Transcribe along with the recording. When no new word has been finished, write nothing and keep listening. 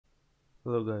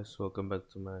Hello guys, welcome back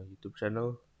to my YouTube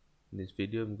channel. In this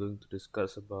video, I'm going to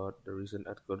discuss about the recent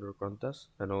AtCoder contest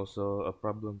and also a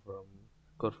problem from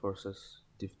Codeforces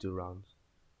Div 2 rounds.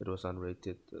 It was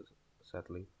unrated,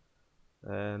 sadly.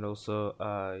 And also,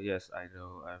 yes, I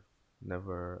know I've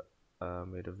never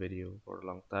made a video for a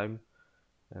long time,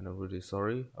 and I'm really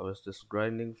sorry. I was just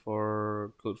grinding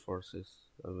for Codeforces.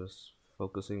 I was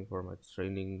focusing for my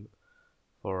training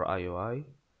for IOI,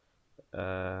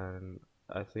 and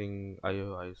I think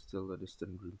IOI is still a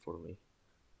distant dream for me.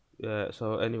 Yeah,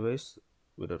 so anyways,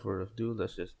 without further ado,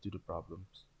 let's just do the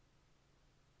problems.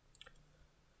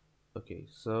 Okay,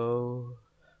 so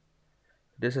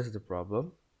this is the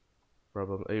problem.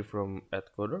 Problem A from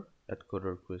AtCoder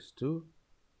quiz 2.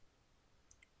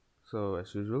 So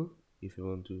as usual, if you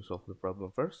want to solve the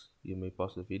problem first, you may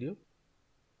pause the video.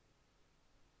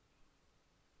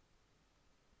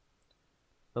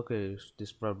 Okay,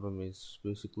 this problem is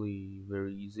basically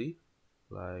very easy.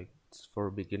 Like, it's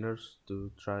for beginners to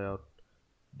try out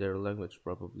their language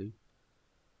probably.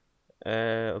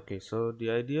 Okay, so the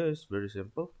idea is very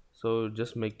simple. So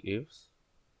just make ifs,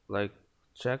 like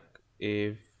check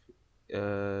if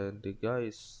the guy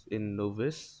is in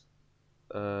novice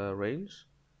range,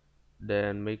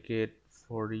 then make it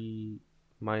 40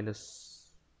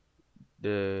 minus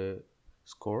the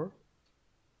score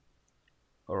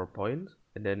or point,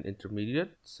 and then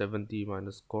intermediate 70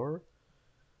 minus score,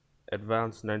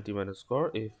 advanced 90 minus score.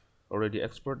 If already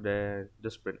expert, then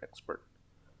just print expert.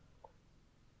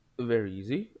 Very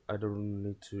easy. I don't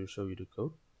need to show you the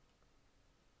code.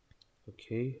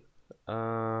 Okay,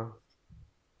 uh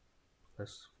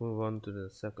let's move on to the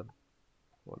second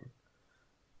one.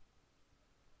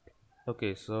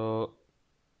 Okay, so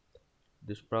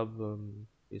this problem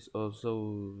is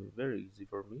also very easy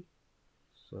for me.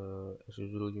 So as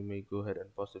usual, you may go ahead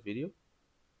and pause the video.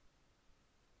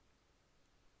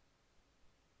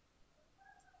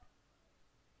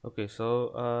 Okay,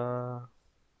 so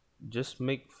just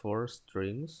make 4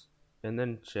 strings and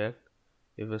then check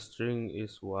if a string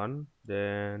is 1,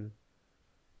 then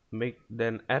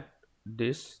add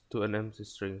this to an empty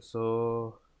string.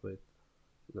 So wait,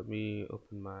 let me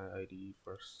open my IDE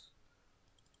first.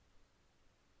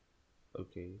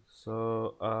 Okay,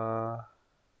 so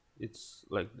it's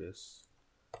like this.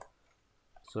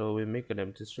 So we make an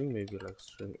empty string, maybe like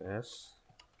string s,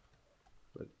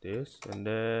 like this, and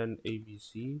then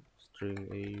abc, string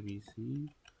abc.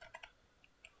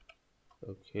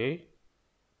 Okay,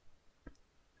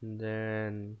 and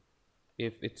then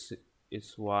if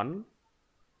it's 1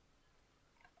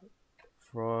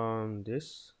 from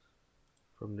this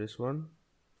one,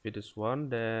 if it is 1,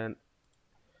 then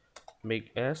make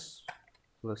s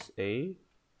plus a.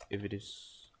 If it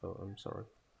is, oh, I'm sorry,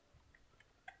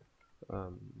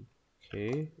 um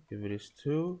okay, if it is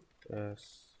 2,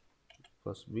 s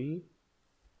plus b.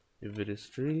 If it is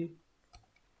 3,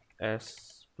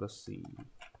 s plus c,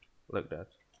 like that.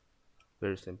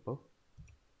 Very simple.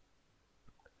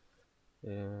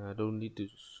 I don't need to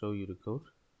show you the code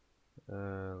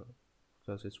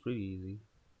because it's pretty easy.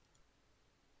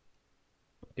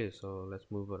 Okay, so let's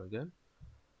move on again.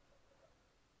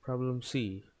 Problem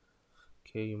C.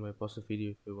 Okay, you might pause the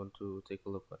video if you want to take a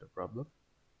look at the problem.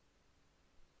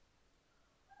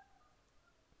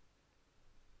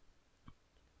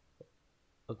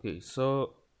 Okay,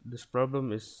 so this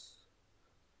problem is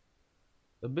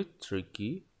a bit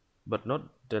tricky, but not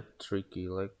that tricky.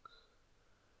 Like,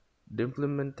 the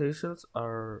implementations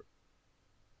are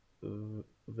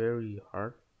very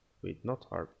hard. Wait, not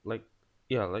hard. Like,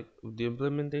 yeah, like the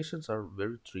implementations are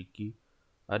very tricky.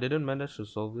 I didn't manage to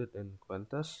solve it in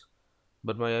Quantas,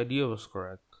 but my idea was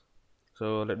correct.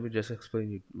 So let me just explain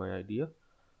you my idea.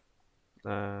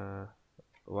 Uh,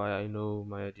 why I know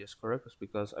my idea is correct is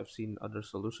because I've seen other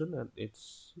solution and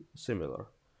it's similar.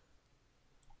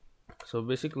 So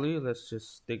basically, let's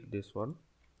just take this one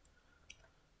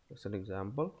as an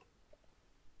example.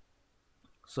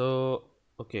 So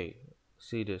okay,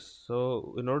 see this.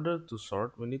 So in order to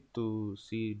sort, we need to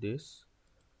see this.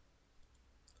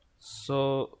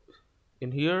 So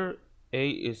in here, A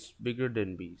is bigger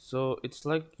than B. So it's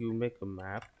like you make a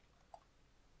map,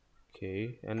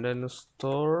 okay, and then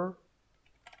store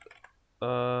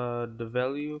the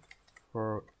value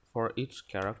for each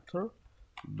character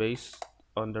based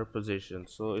on their position.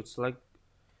 So it's like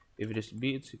if it is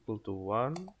B, it's equal to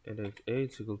 1, and if A,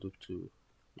 it's equal to 2,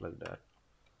 like that.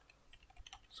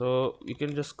 So you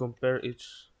can just compare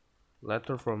each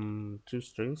letter from 2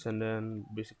 strings and then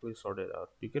basically sort it out.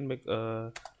 You can make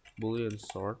a boolean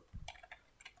sort,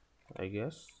 I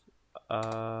guess.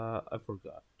 I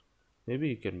forgot. Maybe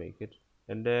you can make it,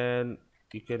 and then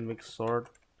you can make sort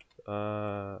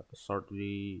sort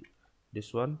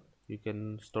this one, you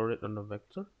can store it on a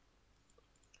vector.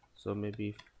 So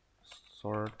maybe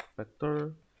sort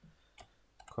vector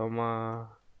comma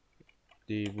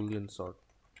the boolean sort,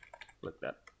 like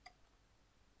that.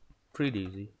 Pretty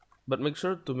easy. But make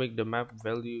sure to make the map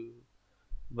value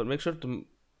but make sure to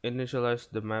initialize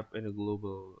the map in a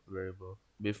global variable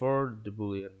before the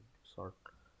boolean sort,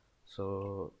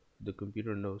 so the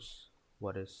computer knows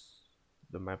what is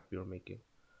the map you're making.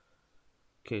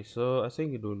 Okay, so I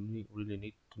think you don't really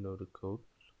need to know the code.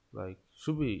 Like,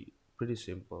 should be pretty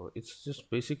simple. It's just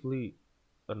basically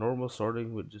a normal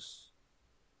sorting with just,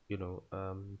 you know,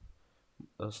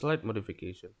 a slight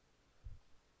modification.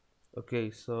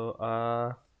 Okay, so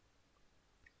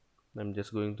I'm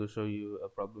just going to show you a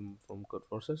problem from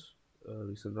Codeforces,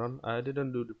 recent run. I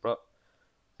didn't do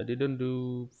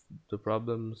the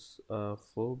problems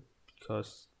full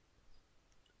because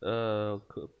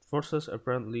Codeforces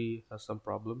apparently has some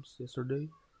problems yesterday,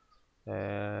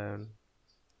 and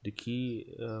the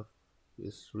key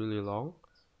is really long,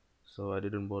 so I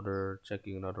didn't bother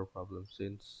checking another problem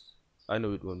since I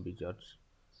know it won't be judged.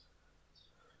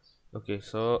 Okay,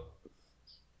 so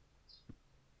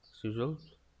as usual,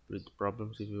 read the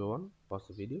problems if you want. Pause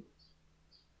the video.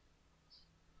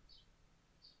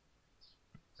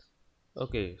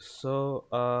 Okay, so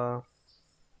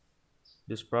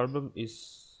this problem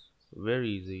is very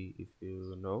easy if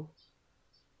you know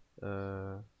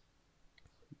uh,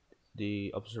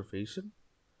 the observation.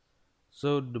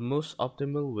 So the most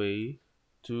optimal way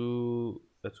to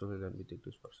actually, let me take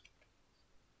this first.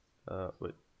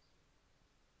 Wait,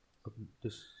 okay,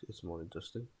 this is more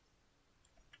interesting.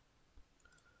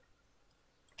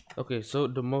 Okay, so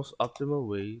the most optimal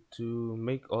way to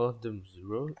make all of them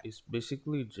zero is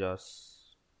basically just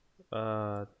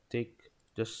take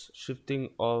just shifting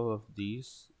all of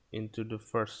these into the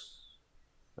first,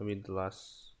 I mean the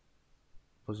last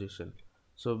position.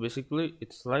 So basically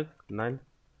it's like 9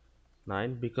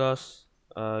 because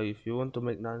if you want to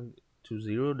make 9 to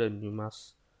 0, then you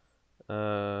must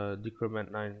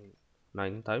decrement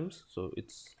 9 times, so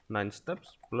it's 9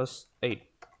 steps plus 8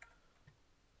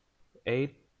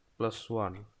 plus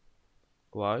 1.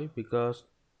 Why? Because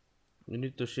you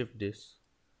need to shift this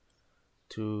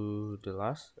to the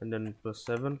last, and then plus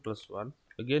 7 plus 1,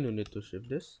 again you need to shift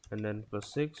this, and then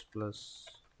plus 6 plus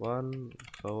 1,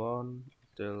 so on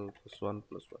till plus 1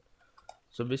 plus 1.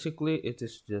 So basically it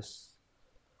is just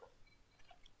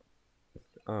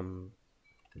um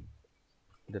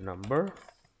the number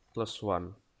plus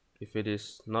 1 if it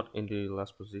is not in the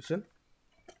last position,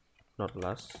 not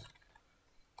last,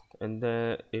 and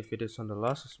then if it is on the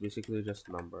last, it's basically just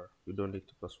number. You don't need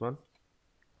to plus 1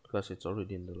 because it's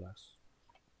already in the last.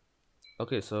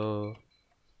 Okay, so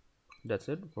that's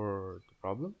it for the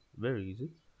problem. Very easy.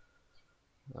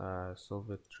 Solve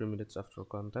it 3 minutes after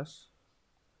contest.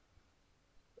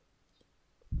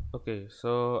 Okay,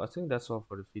 so I think that's all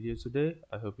for the video today.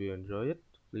 I hope you enjoy it.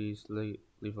 Please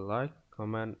leave a like,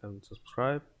 comment, and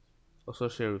subscribe. Also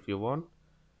share if you want.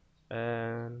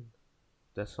 And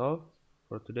that's all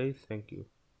for today. Thank you.